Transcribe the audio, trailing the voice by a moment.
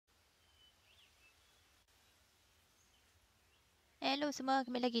Halo semua,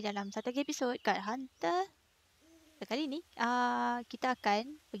 kembali lagi dalam satu lagi episod kat Hunter. Kali ni kita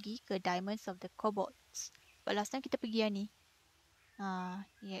akan pergi ke Diamonds of the Kobolds. Sebab last time kita pergi yang ni.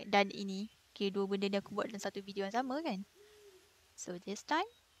 Dan ini dua benda ni aku buat dalam satu video yang sama kan. So this time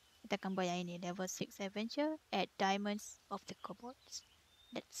kita akan buat yang ini, level 6 adventure at Diamonds of the Kobolds.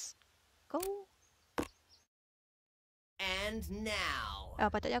 Let's go. And now.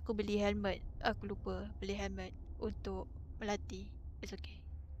 Patutnya aku beli helmet. Aku lupa beli helmet untuk melatih. It's okay.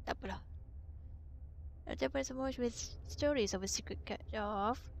 Tak apalah. Notable emerge with stories of a secret catch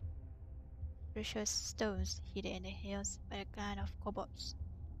of precious stones hidden in the hills by a clan of kobolds.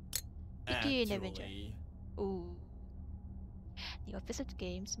 Begin adventure. Ooh. The office of the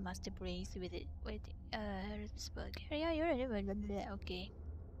games master brings with it responsible carrier. Okay.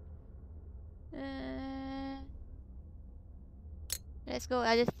 Let's go.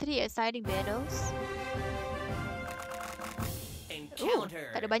 Ada 3 exciting battles.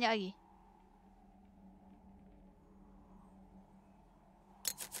 Encounter. Tak ada banyak lagi.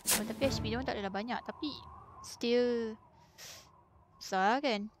 Tapi HP dia pun tak adalah banyak. Tapi still besar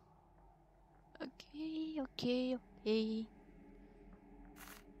kan. Okay.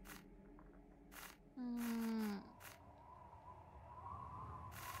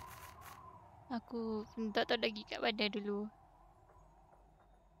 Aku tak tahu lagi kat mana dulu.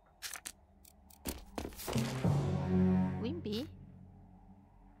 Wimpy?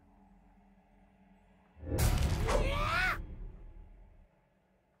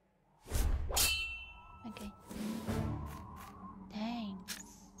 Okay.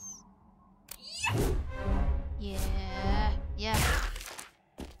 Thanks. Yeah.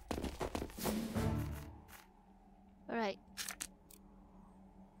 Alright.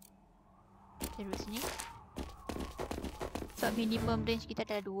 Terus ni. Sebab minimum range kita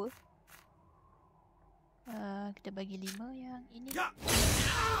ada 2. Kita bagi 5 yang ini.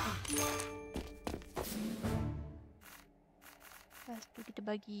 Lepas tu kita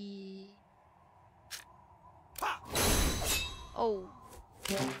bagi... Oh.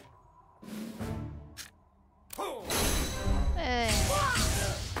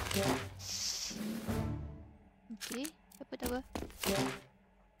 Okay, apa tak apa.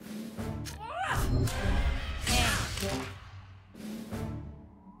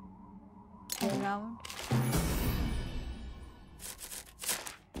 Around.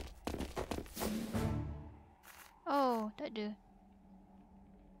 Oh, tak ada.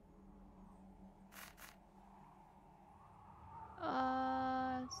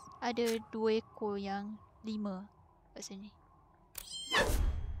 Ada 2 ekor yang 5 kat sini.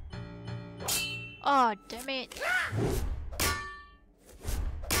 Oh, damn it.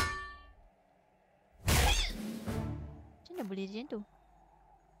 Macam mana boleh macam tu?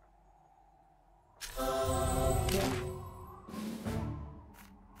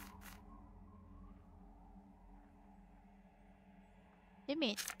 Damn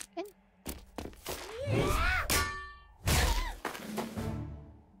it. Kan?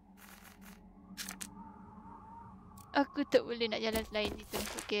 Aku tak boleh nak jalan selain itu.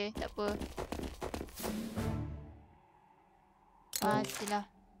 Okay, tak apa. Pastilah.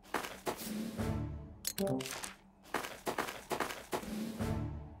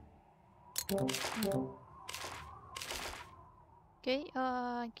 Okay,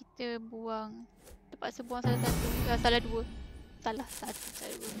 kita buang. Terpaksa buang salah satu. Salah 2. Salah satu,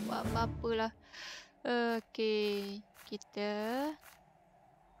 salah 2. Buat apa-apalah. Okay, kita...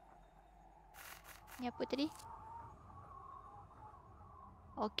 Ni apa tadi?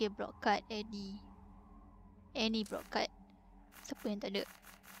 Okay, broadcast Any broadcast. Siapa yang tak ada?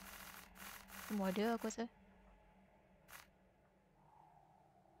 Semua ada aku rasa.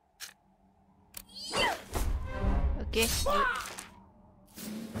 Okay, good.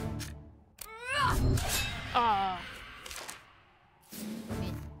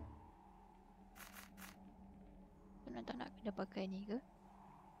 Tak nak kena pakai ni ke?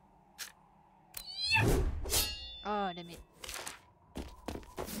 Damn it.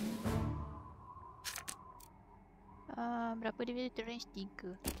 Berapa dia punya range?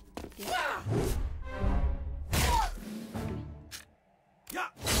 3. Okay.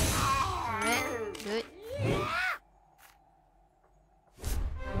 Alright, good.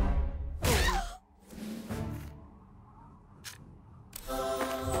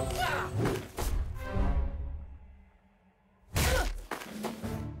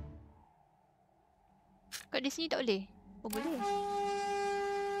 Kat di sini tak boleh? Oh, boleh.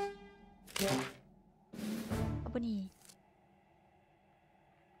 Apa ni?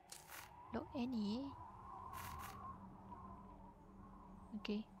 Lock any.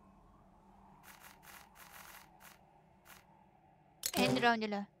 Okay. Spin around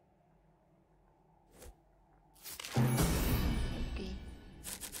je lah. Okay.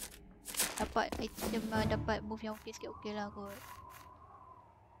 Dapat item, dapat move yang okey sikit, okey lah kot.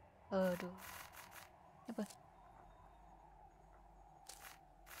 Aduh. Apa?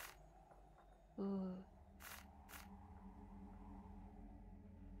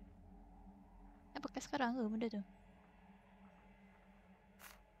 Nak pakai sekarang ke benda tu?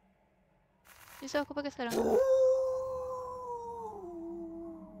 Susah aku pakai sekarang.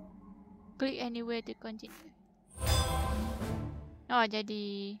 Click anywhere to continue. Oh,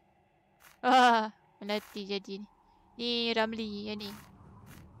 jadi. Melati jadi ni. Ni Ramli yang ni.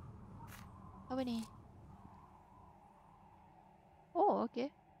 Apa ni? Oh,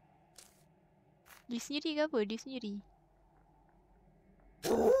 okay. Dia sendiri ke apa? Dia sendiri.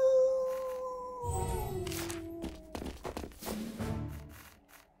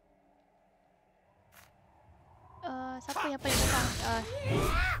 Siapa yang paling belakang?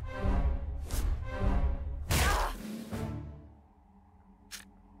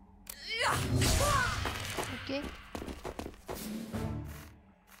 Okay.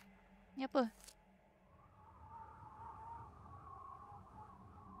 Ni apa?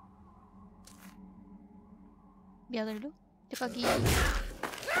 Biarkan dulu. Kita bagi.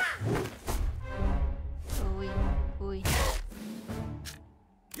 Oi. Oi.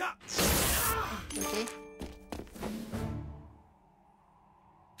 Okay.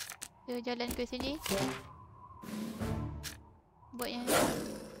 Kita jalan ke sini. Buat yang ni.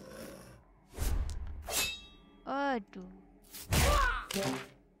 Aduh.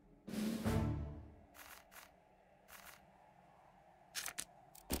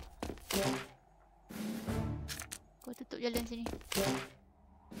 Kau tutup jalan sini.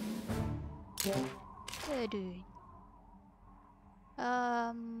 Aduh.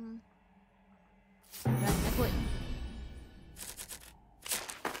 Run takut.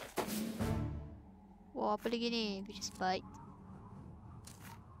 Wah, apa lagi ni? Vicious Bite.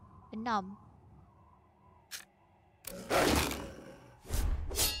 6.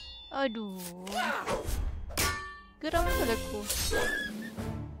 Aduh. Geram betul aku.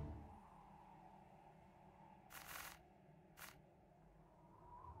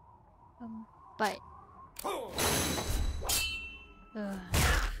 Empat.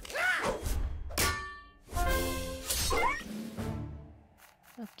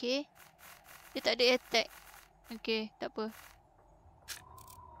 Okay. Dia tak ada attack. Okay, tak apa.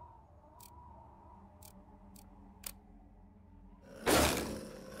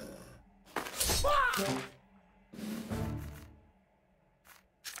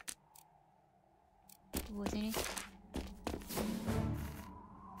 Tunggu sini.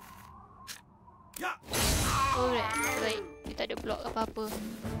 Alright, baik. Dia tak ada block apa-apa.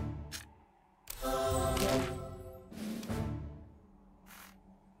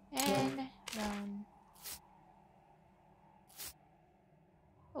 And round.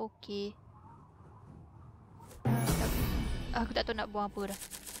 Okay. Aku tak tahu nak buang apa dah.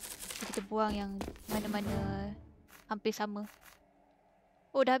 Kita buang yang mana-mana hampir sama.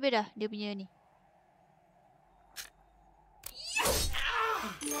 Oh, dah habis dah dia punya ni.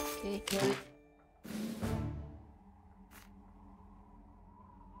 Okay, good.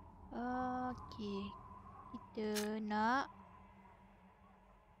 Okay. Kita nak...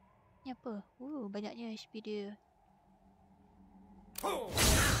 Ni apa? Banyaknya HP dia.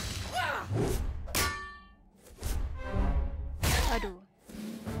 Aduh.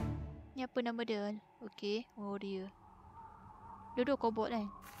 Ni apa nama dia? Okay, warrior. Dua-dua kobold kan?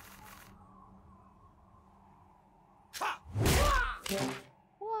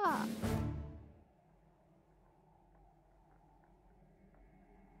 Wah.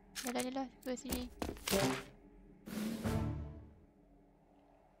 Jalan-jalan ke sini.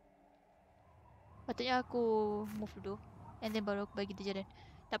 Patutnya aku move dulu. And then baru aku bagi dia jalan.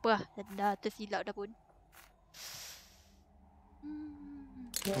 Tak apa lah. Dah tersilap dah pun.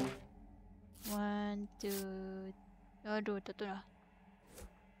 1, 2. Aduh, tak tahu lah.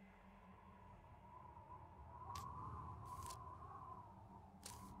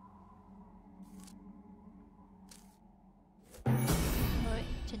 Alright,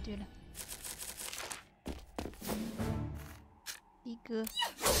 macam tu lah. 3.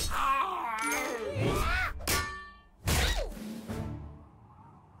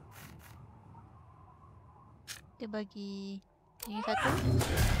 Kita bagi ini 1.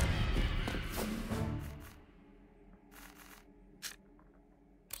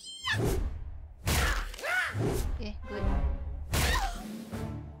 Okay, good.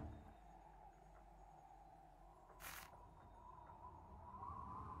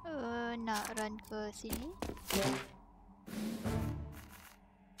 Nak run ke sini.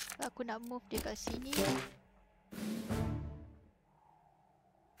 Aku nak move dia kat sini.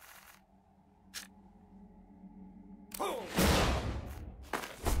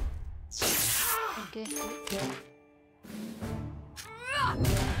 Okay.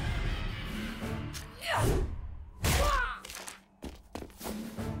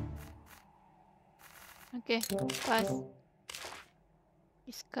 Okay, pas.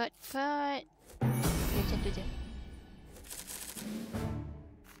 Discard card. Okay, macam tu je.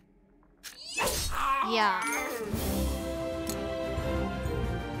 Ya. Yes.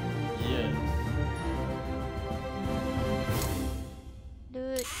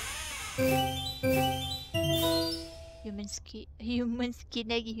 Dude. Human skill. Human skin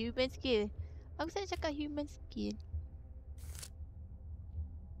lagi. Human skill. Aku selalu cakap human skill.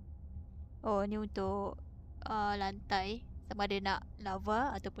 Oh, ni untuk lantai. Sama ada nak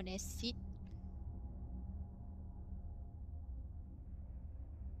lava ataupun acid.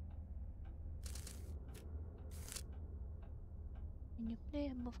 When you play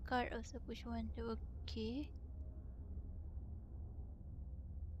a move card, also push one. Okay.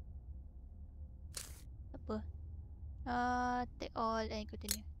 Apa? Take all and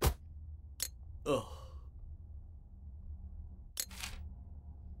continue. Ugh.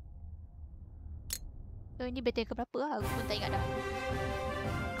 So ini battle ke berapa lah? Aku pun tak ingat dah.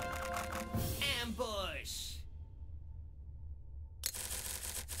 Ambush.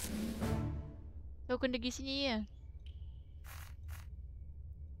 So aku kena pergi sini je.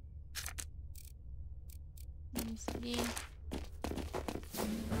 Sini.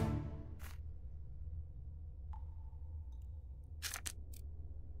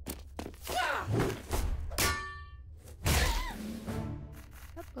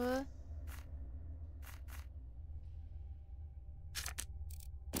 Apa?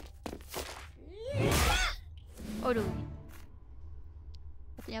 Aduh.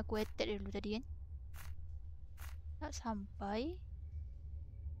 Patutnya aku attack dia dulu tadi kan. Tak sampai.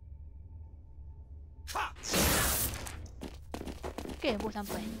 Okay, baru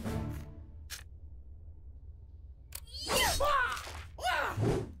sampai.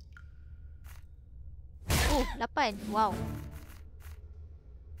 Oh, 8. Wow.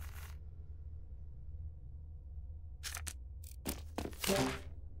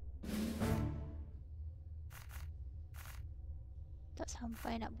 Tak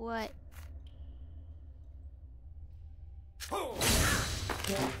sampai nak buat.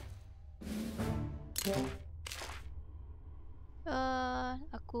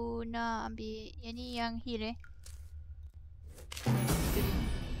 Aku nak ambil yang ni, yang heal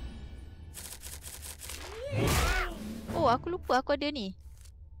Oh, aku lupa aku ada ni.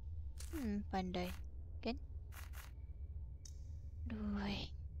 Pandai. Kan? Aduh.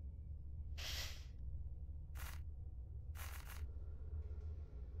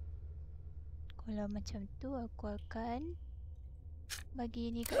 Kalau macam tu aku akan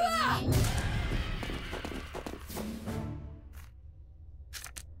bagi ni kat ini.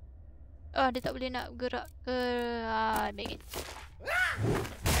 Dia tak boleh nak gerak ke. Dang it.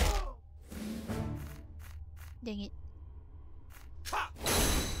 Dang it.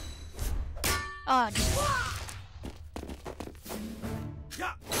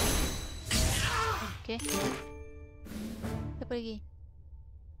 Okay. Apa lagi?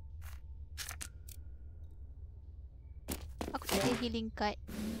 Aku tak ada healing card.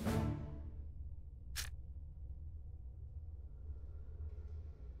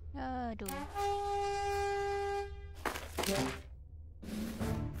 Aduh.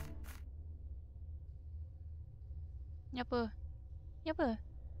 Ni apa? Ni apa?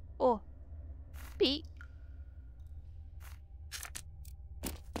 Oh. Pick.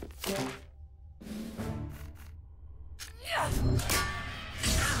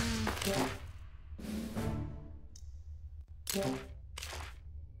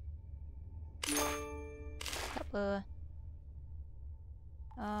 Tak apa.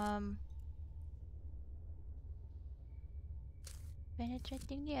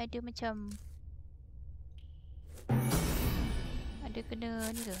 Penetrating ni ada macam ada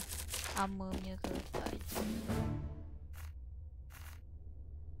kena ni ke? Armor punya ke? Tak.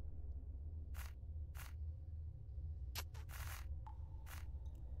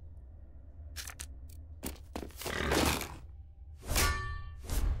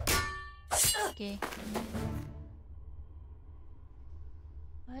 Okay.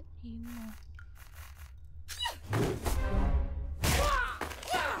 What? 5.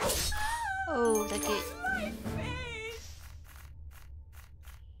 Oh, sakit.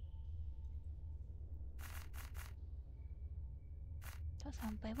 Tak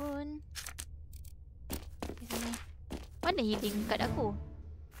sampai pun. Di sini. Mana healing card aku?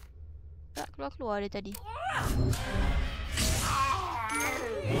 Tak keluar-keluar dia tadi.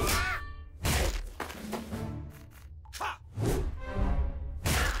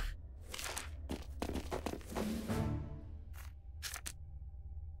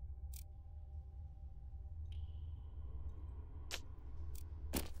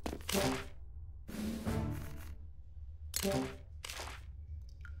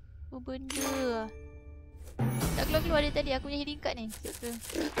 Apa benda lah. Tak keluar-keluar dia tadi. Aku punya healing card ni.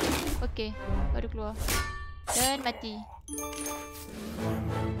 Okay. Baru keluar. Dan mati.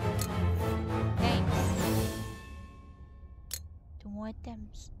 Thanks. 2 more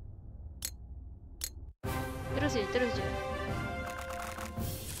attempts. Terus je, terus je.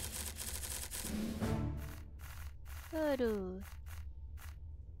 Aduh.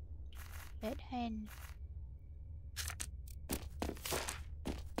 Bad hand.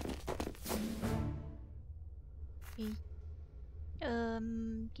 Okay.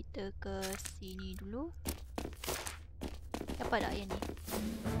 Kita ke sini dulu. Dapat tak yang ni?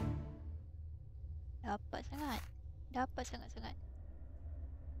 Dapat sangat. Dapat sangat-sangat.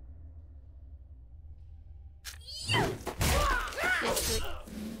 That's good.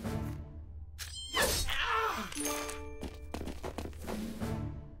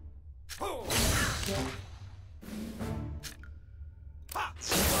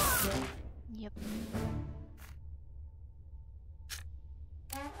 Yep.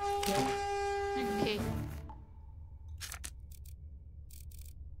 Okay.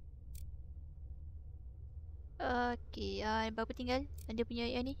 Okay, berapa tinggal? Dia punya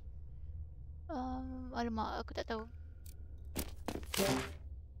yang ni? Alamak, aku tak tahu.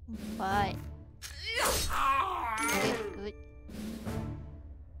 4. Okay, good.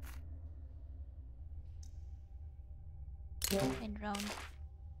 And round.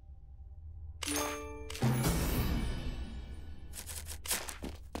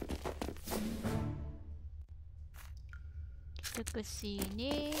 Kita ke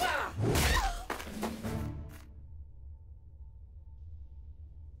sini.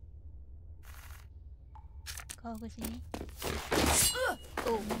 Kau ke sini.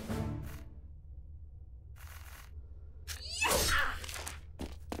 Oh.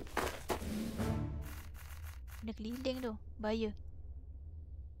 Kena keliling tu. Bahaya.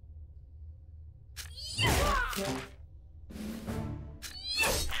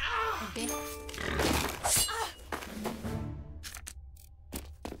 Okay.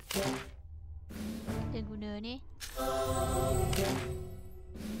 Kita guna ni.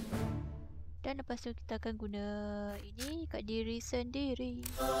 Dan lepas tu kita akan guna ini kat diri sendiri.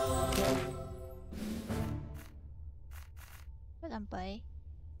 Sampai.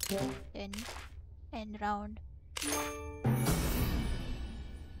 Then end round.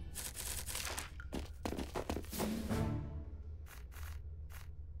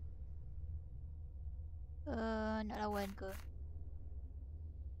 Nak lawan ke?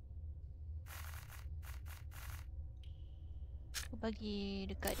 Aku bagi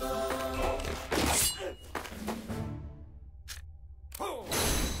dekat dia.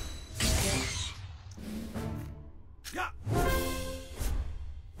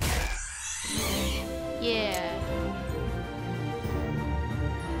 Yeah.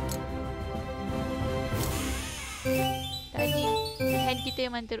 Tadi hand kita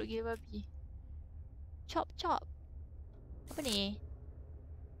memang teruk gila babi. Chop chop. Apa ni?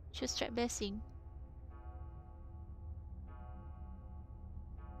 Should strike blessing.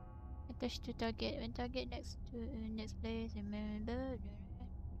 Attach to target. When target next place, remember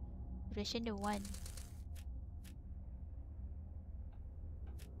duration the 1.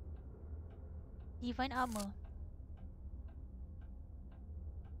 Divine armor.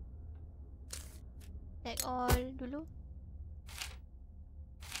 Take all dulu.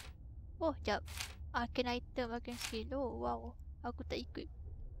 Oh, jap. Arcane item, arcane skill. Oh, wow. Aku tak ikut.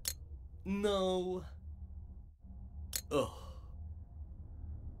 No. Oh.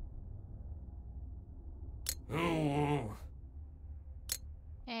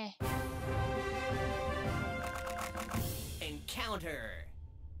 Encounter.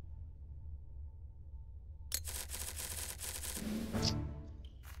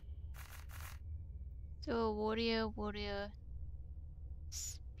 So, warrior.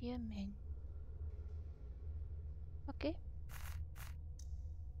 Spearman. Okay.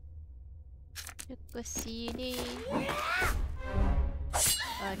 Dia ke sini.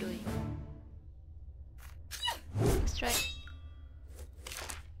 Aduh. Strike.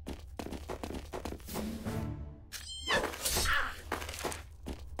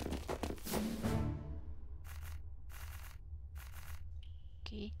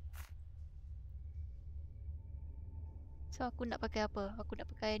 Okay. So aku nak pakai apa? Aku nak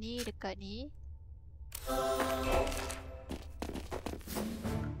pakai ni dekat ni.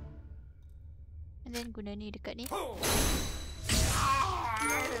 And then guna ni dekat ni.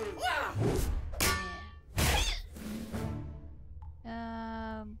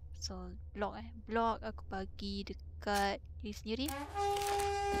 Yeah. So block block aku bagi dekat diri sendiri.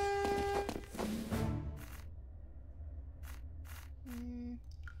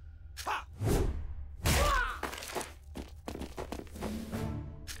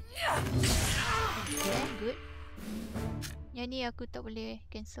 Okay, good. Yang ni aku tak boleh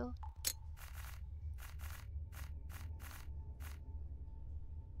cancel.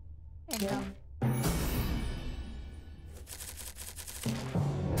 And down.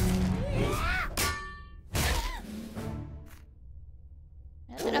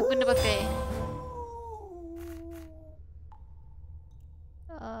 Tak nak guna pakai.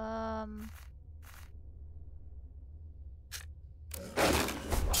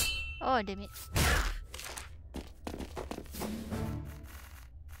 Oh, damn it.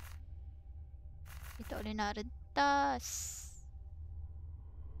 Dia tak boleh nak rentas.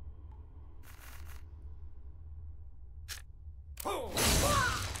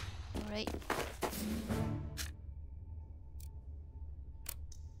 Alright.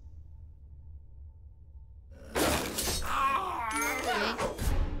 Okay.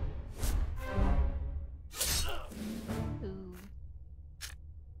 Ooh.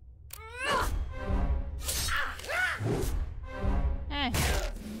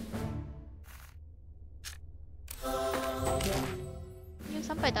 Ni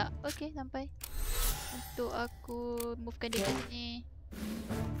sampai tak? Okay, sampai. Untuk aku movekan dia kat sini.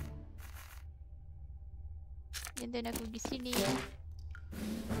 And then aku pergi sini.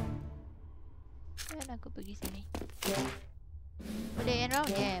 Dan aku pergi sini. Boleh end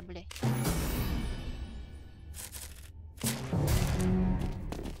round? Yeah, boleh.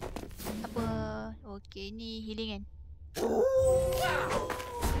 Apa? Okay, ni healing kan?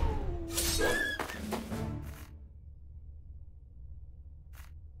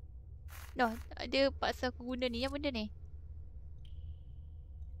 Dah, dia paksa aku guna ni. Yang benda ni?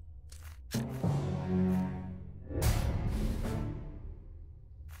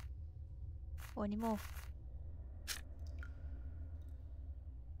 Oh, ni move.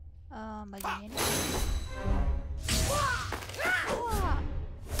 Bagi ni. Wah.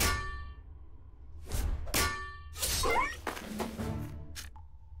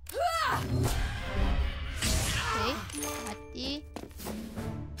 Okay, mati.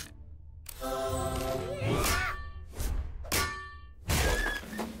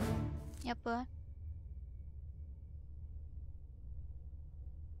 Ni apa?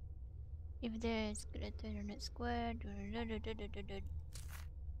 If there's greater than that square.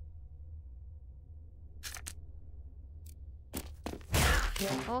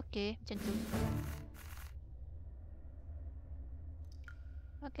 Okay, macam tu.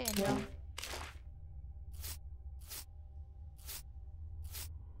 Okay, and down.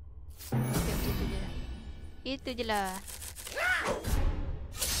 Okay, macam tu je lah. Itu je lah.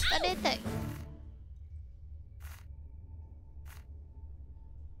 Tak ada attack.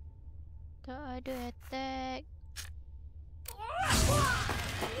 Tak ada attack.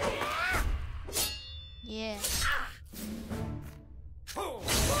 Yeah.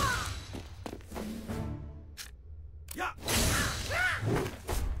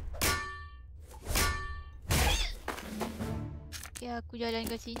 Okay, aku jalan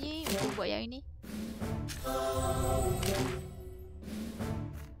ke sini untuk buat yang ini.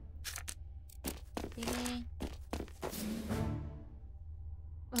 Sini.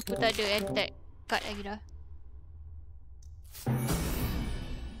 Aku tak ada attack card lagi dah.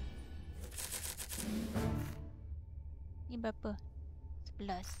 Ni berapa?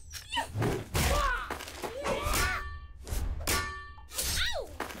 11.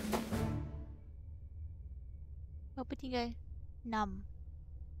 Berapa tinggal? 6.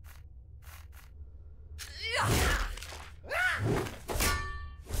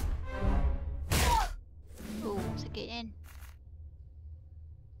 Oh, sakit kan?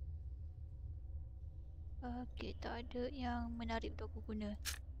 Okay, tak ada yang menarik untuk aku guna.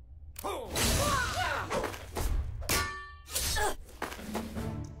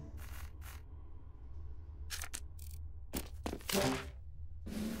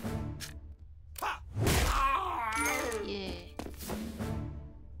 Yeah.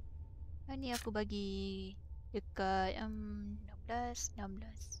 Ni aku bagi dekat 16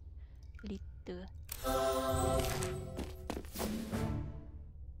 liter.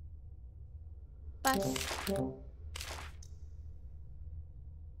 Pas.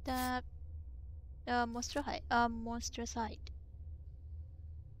 Tak. Monster hide. Monster side.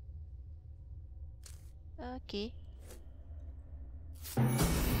 Okay.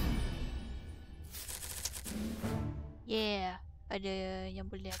 Yeah. Ada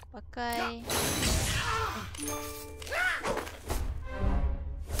yang boleh aku pakai.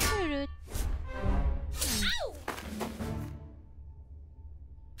 Turut.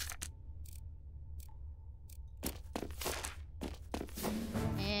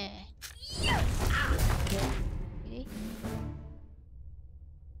 Eh. Okay.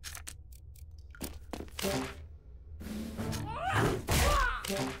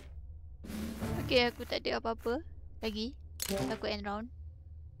 Okay, aku tak ada apa-apa lagi. Aku end round.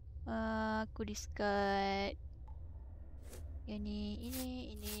 Aku discard yang ni,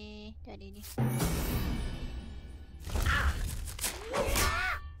 ini dan ini.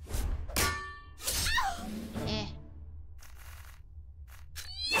 Eh.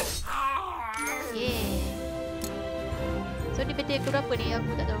 Yeah. So ni battle ke berapa ni?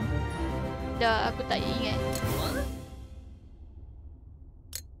 Aku tak tahu. Dah aku tak ingat.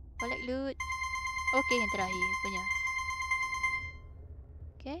 Collect loot. Okay, yang terakhir punya.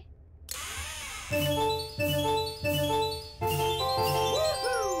 Okay.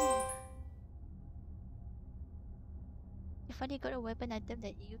 You finally got a weapon item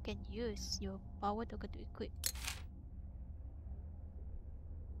that you can use your power token to equip.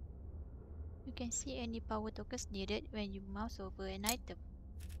 You can see any power tokens needed when you mouse over an item.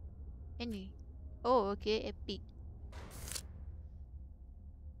 Any. Oh, okay, epic.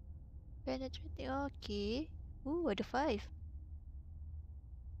 Penetrating, okay. Ooh, ada 5.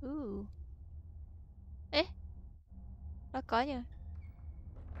 Ooh. Eh, rakarnya.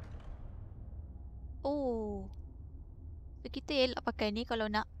 Oh. So kita elak pakai ni kalau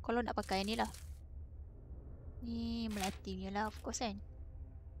nak pakai ni lah. Ni melati ni lah, of course kan.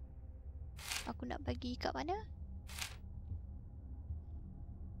 Aku nak bagi kat mana?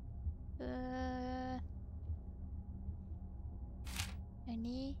 Yang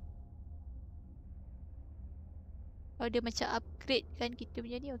ni. Kalau dia macam upgrade kan kita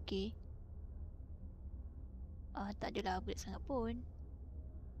punya ni, okay. Tak adalah upgrade sangat pun.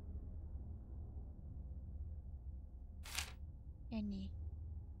 Yang ni.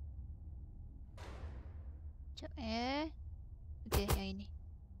 Sekejap okay, yang ini.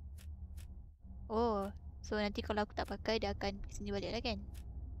 Oh, so nanti kalau aku tak pakai dia akan pergi sini balik lah kan?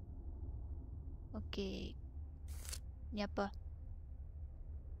 Okay. Ni apa?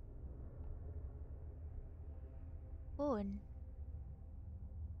 Phone.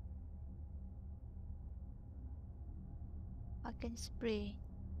 Akan spray.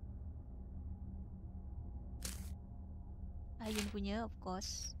 Iron punya, of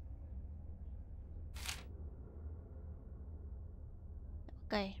course.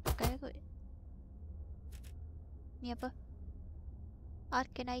 Tak pakai kot. Ni apa?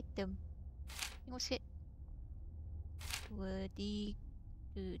 Arcane item. Tengok sikit. 2, 3,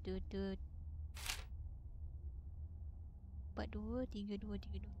 4, 2, 3, 2,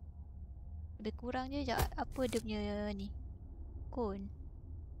 3, 2. Lebih kurang je apa dia punya ni. Cone.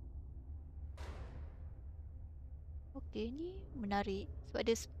 Okay, ni menarik. Sebab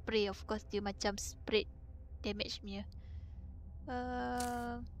dia spray, of course dia macam spread damage punya.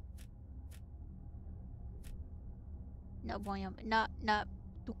 Nak buang yang nak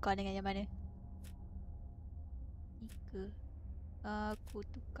tukar dengan yang mana? Ni ke? Aku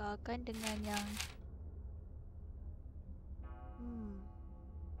tukarkan dengan yang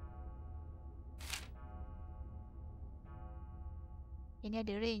ini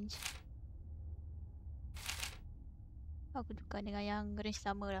ada range. Aku tukar dengan yang range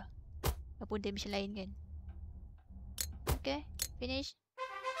sama lah. Walaupun damage lain kan. Okay, finish.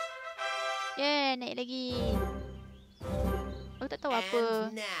 Yeah, naik lagi. Aku tak tahu apa.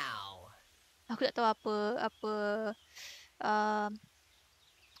 Aku tak tahu apa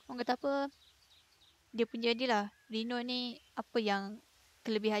orang kata apa, dia punya ni lah, Reno ni apa yang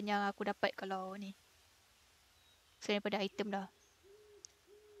kelebihan yang aku dapat kalau ni selain daripada item dah.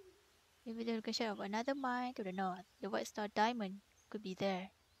 Maybe the location of another mine to the north. The White Star Diamond could be there.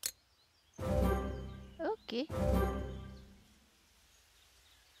 Okay.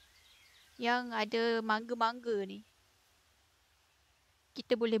 Yang ada mangga-mangga ni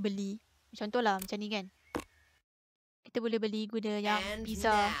kita boleh beli. Contohlah macam ni kan. Kita boleh beli guna yang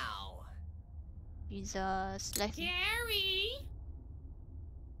pizza. Pizza slice. Jerry!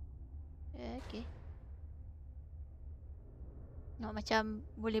 Okay. Nak macam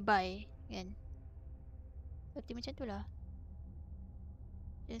boleh buy kan. Seperti macam tu lah.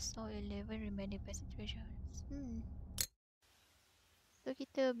 Just saw 11 remaining passage treasures. So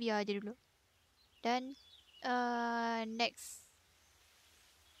kita biar je dulu. Dan next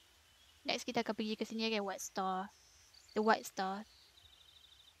kita akan pergi ke sini kan, White Star. The White Star.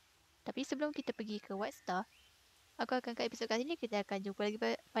 Tapi sebelum kita pergi ke White Star, aku akan kat episod kali ni. Kita akan jumpa lagi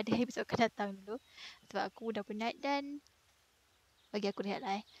pada episod akan datang dulu. Sebab aku dah penat dan bagi aku rehat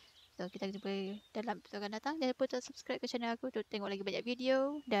lah So kita jumpa dalam episod akan datang. Jangan lupa untuk subscribe ke channel aku untuk tengok lagi banyak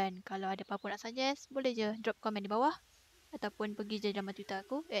video. Dan kalau ada apa-apa nak suggest, boleh je drop komen di bawah. Ataupun pergi je dalam Twitter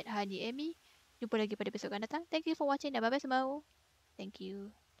aku @HaniEmi. Jumpa lagi pada episod akan datang. Thank you for watching dan bye-bye semua. Thank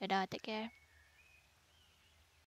you. Dadah, take care.